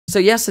So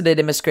yesterday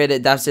the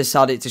Miscreated devs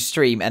decided to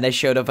stream and they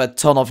showed off a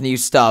ton of new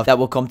stuff that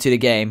will come to the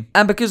game.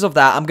 And because of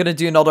that, I'm gonna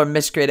do another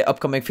Miscreated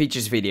upcoming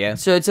features video.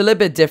 So it's a little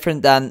bit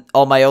different than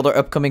all my other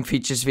upcoming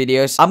features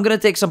videos. I'm gonna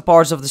take some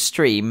parts of the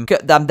stream,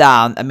 cut them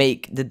down, and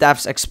make the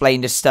devs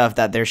explain the stuff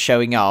that they're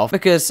showing off.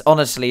 Because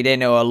honestly, they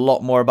know a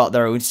lot more about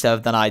their own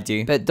stuff than I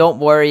do. But don't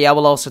worry, I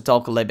will also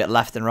talk a little bit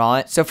left and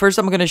right. So first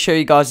I'm gonna show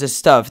you guys the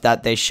stuff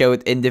that they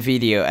showed in the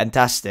video and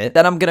test it.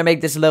 Then I'm gonna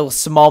make this little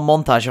small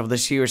montage of the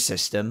sewer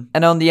system.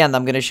 And on the end,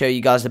 I'm gonna show you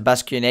guys the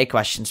best Q&A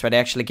questions where they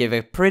actually give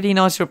a pretty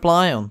nice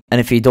reply on. And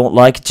if you don't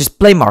like it, just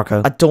blame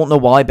Marco. I don't know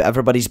why, but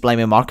everybody's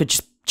blaming Marco.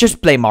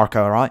 Just blame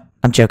Marco, alright?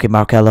 I'm joking,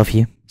 Marco, I love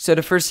you. So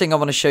the first thing I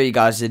want to show you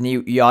guys is the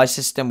new UI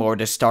system, or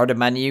the starter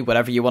menu,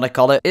 whatever you want to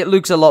call it. It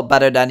looks a lot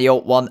better than the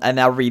old one, and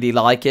I really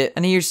like it.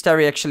 And here's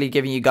Terry actually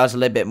giving you guys a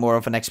little bit more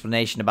of an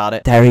explanation about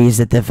it. Terry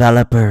is a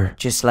developer,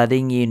 just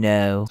letting you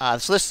know.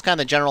 So this is kind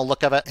of the general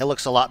look of it. It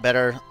looks a lot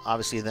better,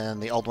 obviously, than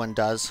the old one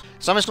does.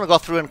 So I'm just going to go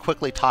through and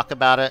quickly talk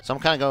about it. So I'm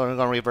kind of going to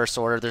go in reverse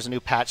order. There's a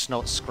new patch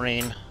notes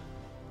screen.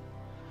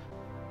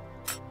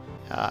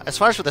 As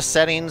far as for the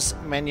settings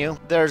menu,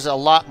 there's a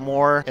lot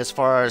more as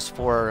far as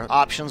for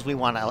options we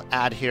want to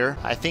add here.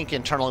 I think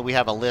internally we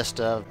have a list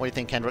of, what do you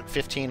think, Kendrick?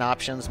 15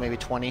 options, maybe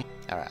 20?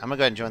 Alright, I'm going to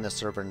go ahead and join this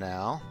server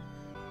now.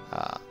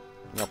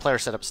 Player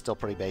setup is still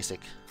pretty basic.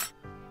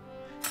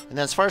 And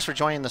then as far as for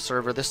joining the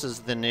server, this is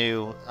the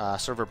new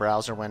server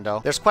browser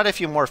window. There's quite a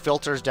few more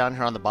filters down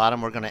here on the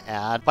bottom we're going to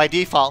add. By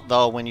default,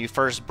 though, when you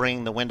first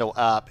bring the window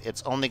up,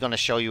 it's only going to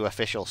show you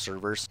official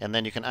servers. And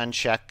then you can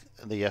uncheck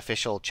the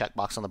official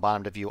checkbox on the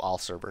bottom to view all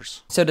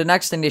servers. So the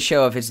next thing they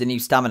show off is the new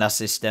stamina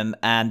system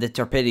and the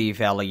torpidity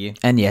value.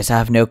 And yes, I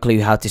have no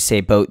clue how to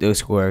say both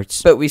those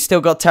words. But we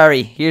still got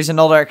Terry. Here's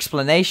another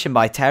explanation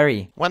by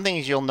Terry. One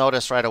thing you'll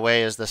notice right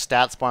away is the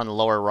stats bar on the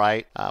lower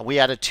right. We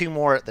added 2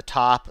 more at the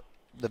top.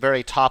 The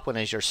very top one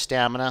is your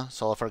stamina.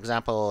 So for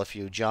example, if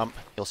you jump,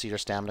 you'll see your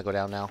stamina go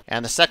down now.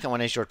 And the second one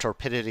is your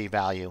torpidity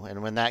value.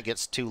 And when that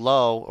gets too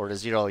low or to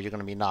 0, you're going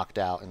to be knocked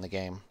out in the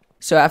game.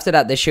 So after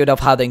that, they showed off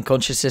how the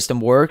unconscious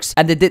system works,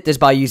 and they did this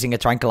by using a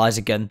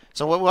Tranquilizer gun.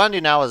 So what we want to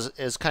do now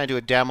is kind of do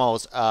a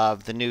demos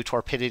of the new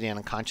torpidity and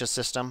unconscious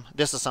system.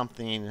 This is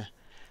something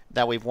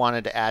that we've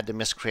wanted to add to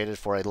Miscreated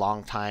for a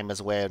long time as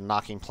a way of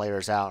knocking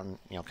players out and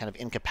kind of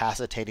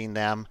incapacitating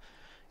them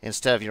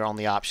instead of your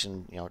only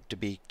option to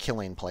be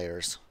killing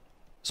players.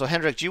 So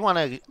Hendrik, do you want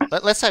to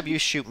let's have you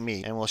shoot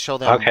me and we'll show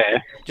them.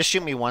 Okay. Just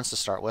shoot me once to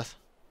start with.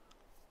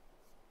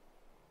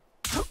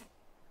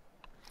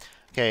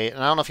 Okay, and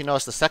I don't know if you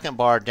noticed the second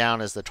bar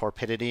down is the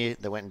torpidity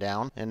that went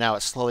down, and now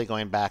it's slowly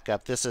going back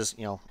up. This is,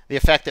 the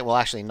effect that will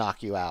actually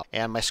knock you out.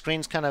 And my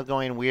screen's kind of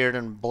going weird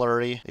and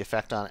blurry, the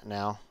effect on it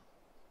now.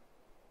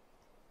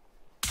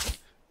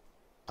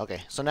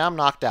 Okay, so now I'm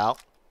knocked out.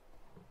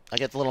 I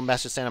get the little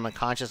message saying I'm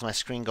unconscious, my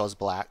screen goes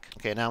black.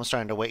 Okay, now I'm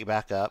starting to wake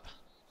back up.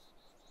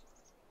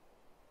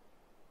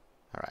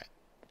 Alright.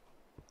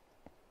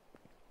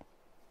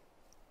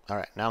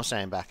 Alright, now I'm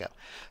standing back up.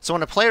 So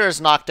when a player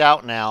is knocked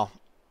out now,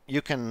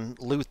 you can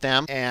loot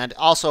them, and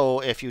also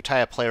if you tie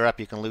a player up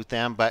you can loot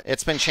them, but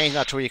it's been changed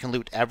now to where you can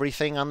loot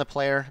everything on the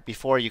player.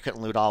 Before you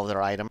couldn't loot all of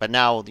their items, but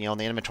now in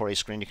the inventory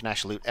screen you can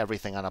actually loot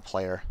everything on a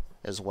player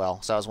as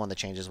well. So that was one of the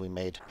changes we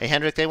made. Hey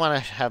Hendrik, they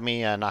want to have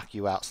me knock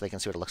you out so they can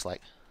see what it looks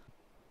like.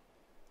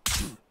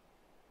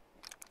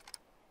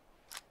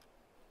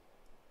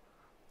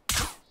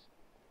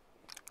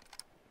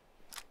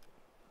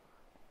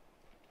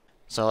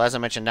 So as I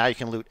mentioned, now you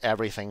can loot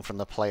everything from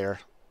the player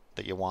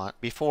that you want.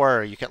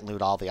 Before, you couldn't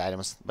loot all the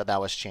items, but that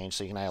was changed,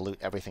 so you can now loot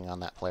everything on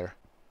that player.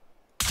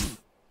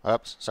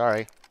 Oops,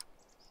 sorry.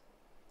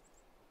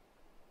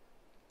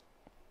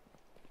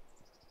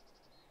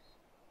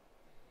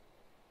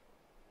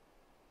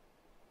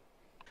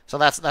 So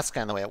that's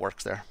kind of the way it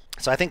works there.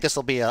 So I think this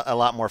will be a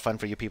lot more fun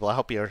for you people. I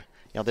hope you're,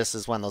 this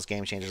is one of those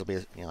game changers. Will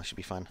be, should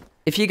be fun.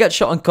 If you get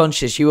shot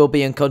unconscious, you will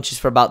be unconscious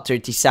for about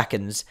 30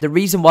 seconds. The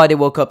reason why they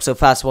woke up so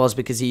fast was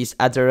because he used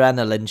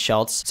adrenaline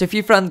shots. So if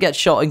your friend gets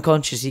shot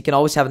unconscious, you can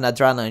always have an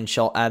adrenaline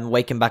shot and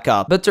wake him back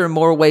up. But there are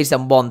more ways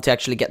than one to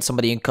actually get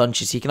somebody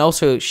unconscious. You can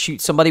also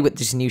shoot somebody with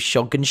these new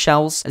shotgun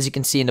shells, as you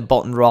can see in the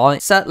bottom right.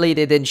 Sadly,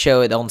 they didn't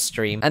show it on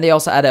stream. And they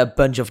also added a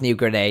bunch of new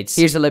grenades.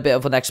 Here's a little bit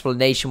of an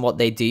explanation what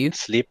they do.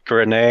 Sleep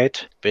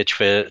grenade, which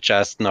will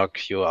just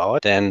knock you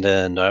out. Then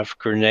the nerve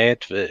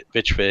grenade,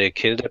 which will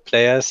kill the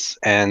players.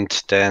 And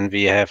then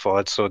we have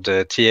also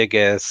the tear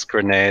gas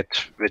grenade,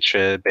 which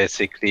will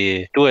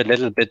basically do a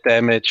little bit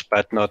damage,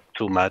 but not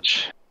too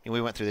much.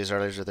 We went through these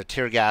earlier, the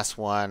tear gas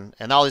one,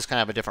 and all these kind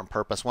of have a different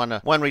purpose.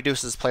 One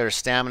reduces players'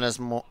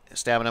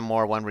 stamina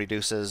more, one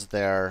reduces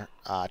their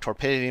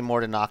torpidity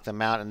more to knock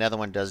them out, and the other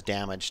one does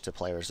damage to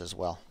players as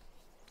well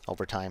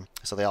over time.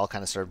 So they all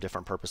kind of serve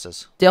different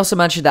purposes. They also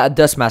mentioned that a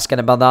dust mask and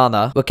a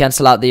bandana will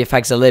cancel out the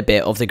effects a little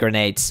bit of the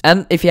grenades.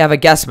 And if you have a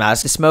gas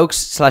mask, the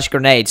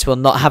smokes/grenades will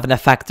not have an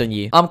effect on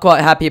you. I'm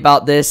quite happy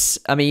about this.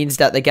 It means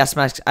that the gas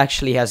mask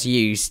actually has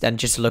used and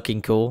just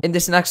looking cool. In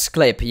this next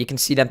clip, you can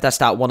see them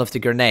test out one of the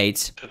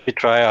grenades. Should we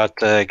try out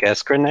the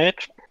gas grenade?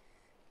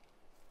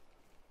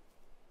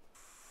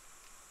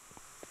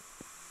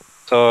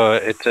 So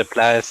it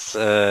applies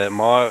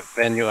more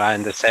when you are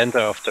in the center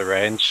of the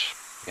range,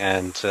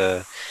 and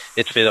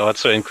it will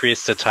also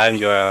increase the time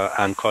you are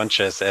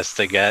unconscious as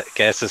the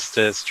gas is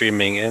still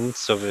streaming in.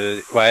 So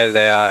while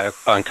they are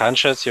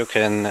unconscious, you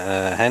can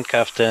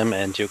handcuff them,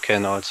 and you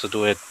can also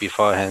do it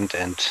beforehand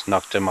and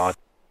knock them out.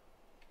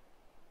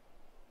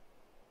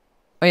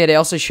 Oh yeah, they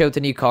also showed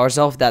the new cars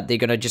off that they're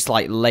gonna just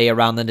like lay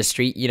around in the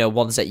street, you know,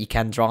 ones that you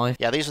can drive.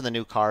 Yeah, these are the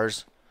new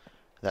cars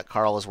that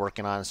Carl was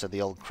working on instead of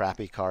the old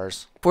crappy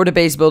cars. For the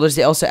base builders,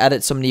 they also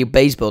added some new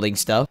base building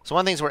stuff. So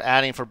one of the things we're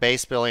adding for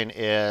base building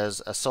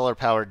is a solar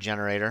powered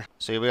generator.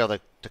 So you'll be able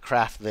to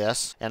craft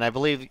this. And I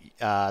believe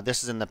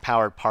this is in the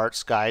powered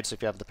parts guide. So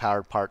if you have the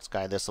powered parts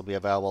guide, this will be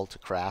available to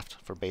craft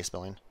for base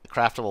building. A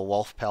craftable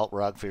wolf pelt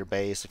rug for your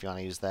base if you want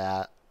to use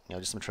that. You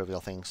know, just some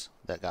trivial things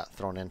that got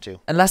thrown into.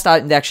 And last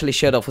item they actually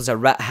showed off was a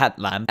red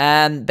headlamp.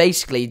 And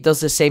basically it does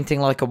the same thing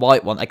like a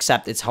white one,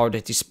 except it's harder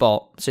to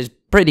spot. So it's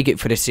pretty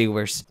good for the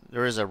sewers.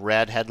 There is a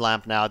red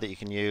headlamp now that you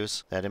can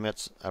use that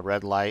emits a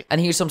red light.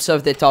 And here's some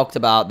stuff they talked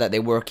about that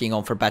they're working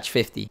on for batch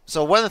 50.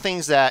 So one of the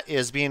things that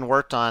is being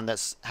worked on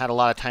that's had a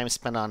lot of time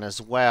spent on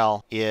as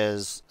well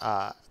is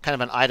kind of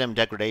an item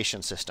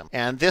degradation system.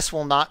 And this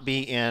will not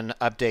be in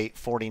update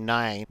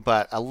 49,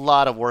 but a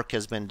lot of work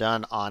has been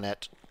done on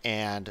it,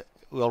 and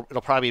it'll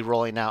probably be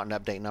rolling out in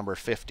update number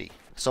 50.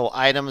 So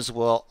items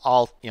will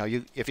all, you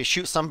know, if you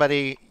shoot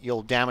somebody,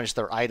 you'll damage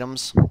their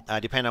items.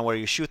 Depending on where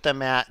you shoot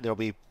them at, there'll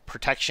be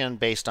protection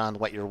based on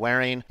what you're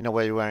wearing. You know,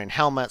 whether you're wearing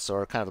helmets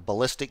or kind of a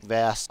ballistic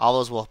vest, all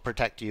those will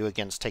protect you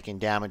against taking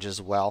damage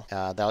as well.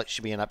 That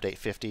should be in update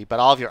 50.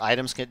 But all of your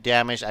items get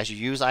damaged. As you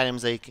use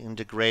items, they can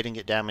degrade and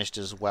get damaged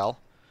as well.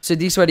 So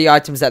these were the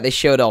items that they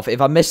showed off. If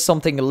I missed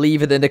something,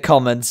 leave it in the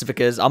comments,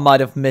 because I might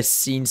have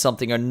seen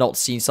something or not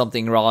seen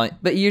something right.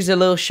 But here's a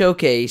little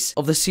showcase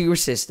of the sewer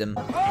system.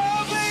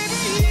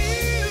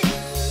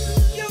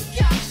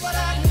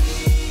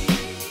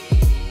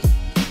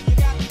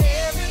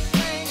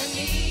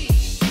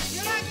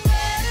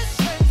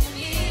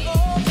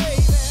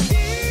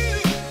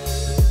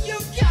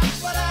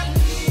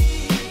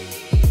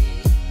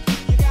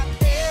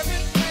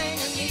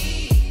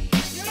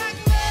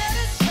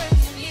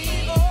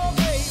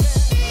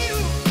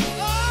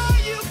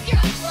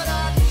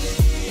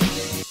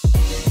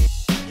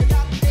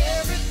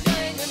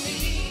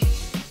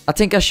 I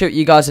think I showed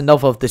you guys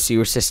enough of the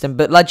sewer system,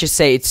 but let's just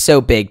say it's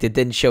so big they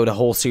didn't show the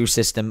whole sewer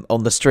system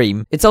on the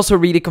stream. It's also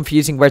really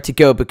confusing where to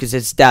go because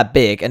it's that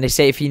big, and they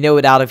say if you know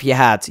it out of your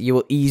head, you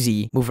will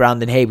easy move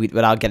around in Haywood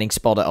without getting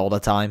spotted all the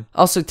time.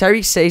 Also,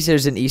 Terry says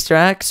there's an Easter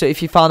egg, so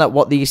if you found out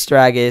what the Easter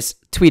egg is,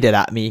 tweet it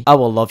at me. I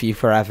will love you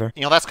forever.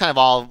 You know, that's kind of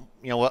all,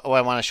 you know, what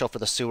I want to show for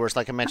the sewers.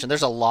 Like I mentioned,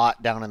 there's a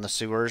lot down in the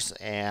sewers,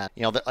 and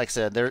you know, like I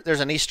said,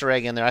 there's an Easter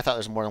egg in there. I thought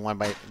there's more than one,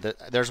 but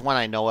there's one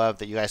I know of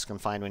that you guys can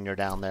find when you're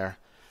down there.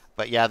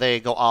 But yeah, they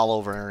go all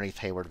over underneath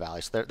Hayward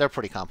Valley, so they're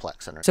pretty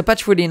complex. So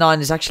patch 49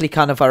 is actually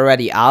kind of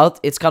already out.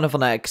 It's kind of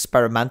on an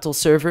experimental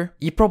server.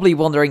 You're probably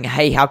wondering,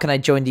 hey, how can I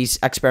join these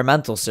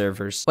experimental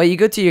servers? Well, you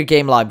go to your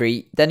game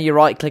library, then you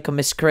right click on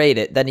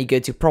Miscreated, then you go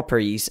to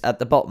properties at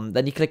the bottom,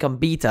 then you click on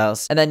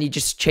betas, and then you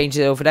just change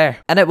it over there.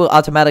 And it will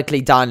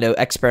automatically download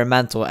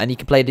experimental, and you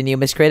can play the new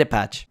Miscreated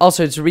patch.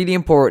 Also, it's really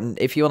important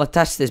if you want to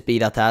test this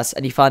beta test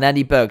and you find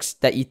any bugs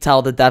that you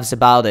tell the devs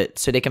about it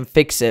so they can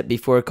fix it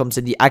before it comes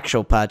in the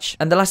actual patch.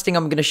 And the last thing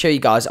I'm going to show you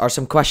guys are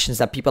some questions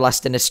that people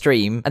asked in the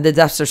stream, and the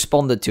devs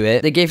responded to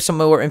it. They gave some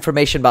more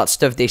information about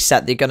stuff they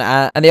said they're gonna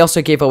add, and they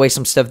also gave away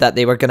some stuff that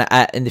they were gonna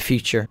add in the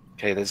future.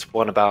 Okay, there's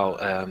one about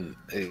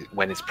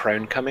when is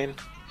prone coming?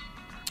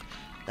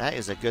 That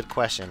is a good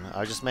question.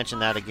 I'll just mention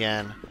that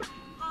again.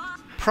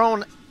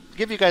 Prone,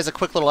 give you guys a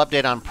quick little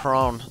update on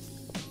prone.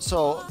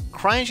 So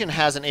CryEngine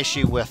has an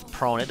issue with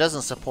prone. It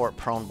doesn't support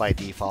prone by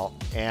default,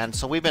 and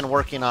so we've been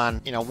working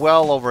on, you know,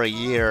 well over a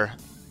year,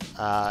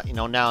 you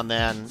know, now and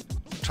then,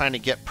 trying to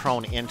get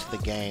prone into the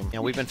game. You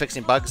know, we've been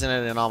fixing bugs in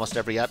it in almost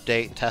every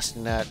update and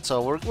testing it,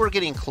 so we're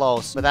getting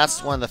close. But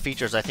that's one of the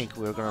features I think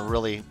we're going to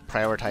really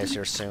prioritize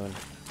here soon.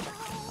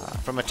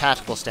 From a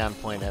tactical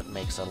standpoint, it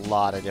makes a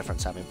lot of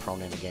difference having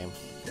prone in the game.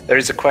 There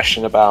is a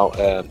question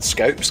about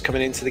scopes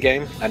coming into the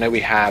game. I know we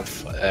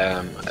have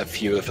a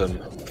few of them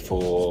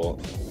for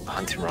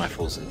hunting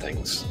rifles and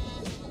things.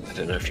 I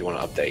don't know if you want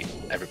to update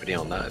everybody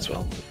on that as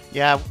well.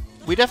 Yeah,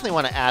 we definitely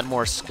want to add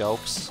more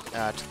scopes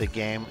to the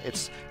game.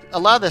 A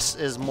lot of this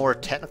is more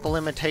technical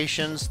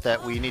limitations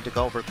that we need to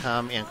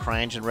overcome in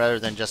CryEngine rather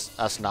than just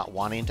us not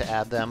wanting to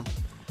add them.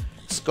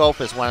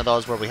 Scope is one of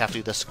those where we have to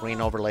do the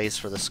screen overlays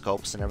for the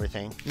scopes and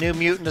everything. New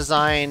mutant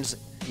designs,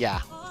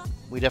 yeah,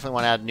 we definitely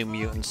want to add new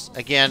mutants.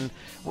 Again,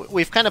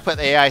 we've kind of put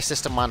the AI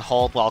system on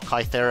hold while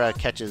Kythera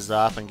catches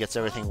up and gets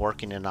everything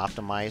working and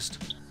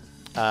optimized.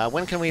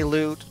 When can we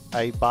loot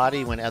a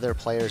body when other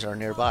players are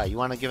nearby? You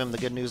want to give him the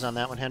good news on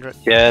that one, Hendrik?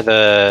 Yeah,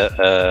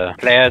 the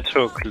player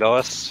took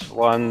loss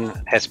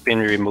one has been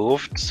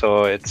removed,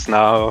 so it's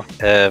now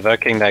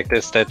working like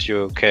this, that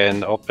you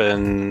can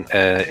open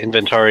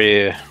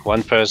inventory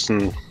one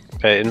person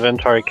per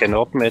inventory can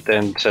open it,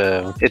 and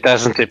it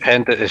doesn't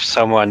depend if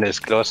someone is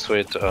close to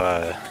it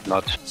or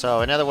not.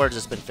 So in other words,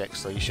 it's been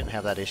fixed, so you shouldn't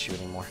have that issue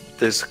anymore.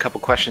 There's a couple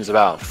questions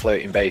about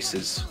floating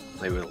bases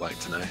they would like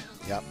to know.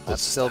 Yep,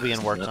 that's still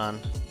being worked on.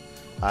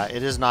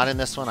 It is not in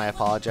this one, I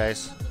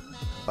apologize,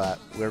 but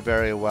we're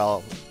very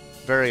aware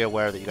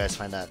that you guys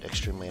find that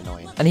extremely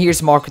annoying. And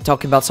here's Mark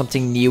talking about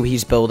something new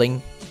he's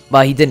building.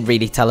 Well, he didn't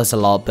really tell us a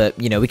lot, but,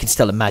 you know, we can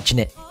still imagine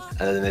it.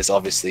 And then there's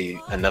obviously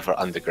another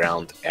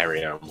underground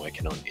area I'm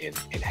working on in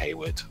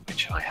Hayward,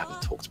 which I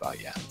haven't talked about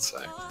yet,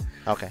 so...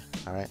 Okay,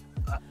 alright.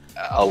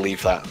 I'll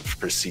leave that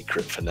for a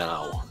secret for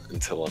now,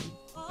 until I'm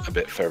a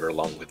bit further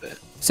along with it.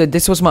 So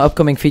this was my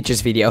upcoming features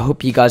video. I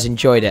hope you guys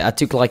enjoyed it. I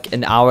took like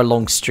an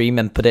hour-long stream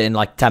and put it in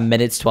like 10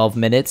 minutes, 12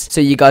 minutes.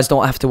 So you guys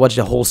don't have to watch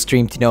the whole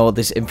stream to know all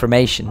this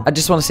information. I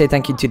just want to say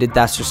thank you to the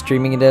Dash for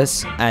streaming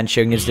this and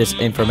showing us this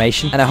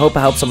information. And I hope it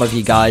helped some of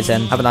you guys,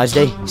 and have a nice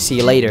day. See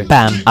you later.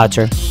 Bam.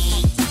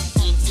 Outro.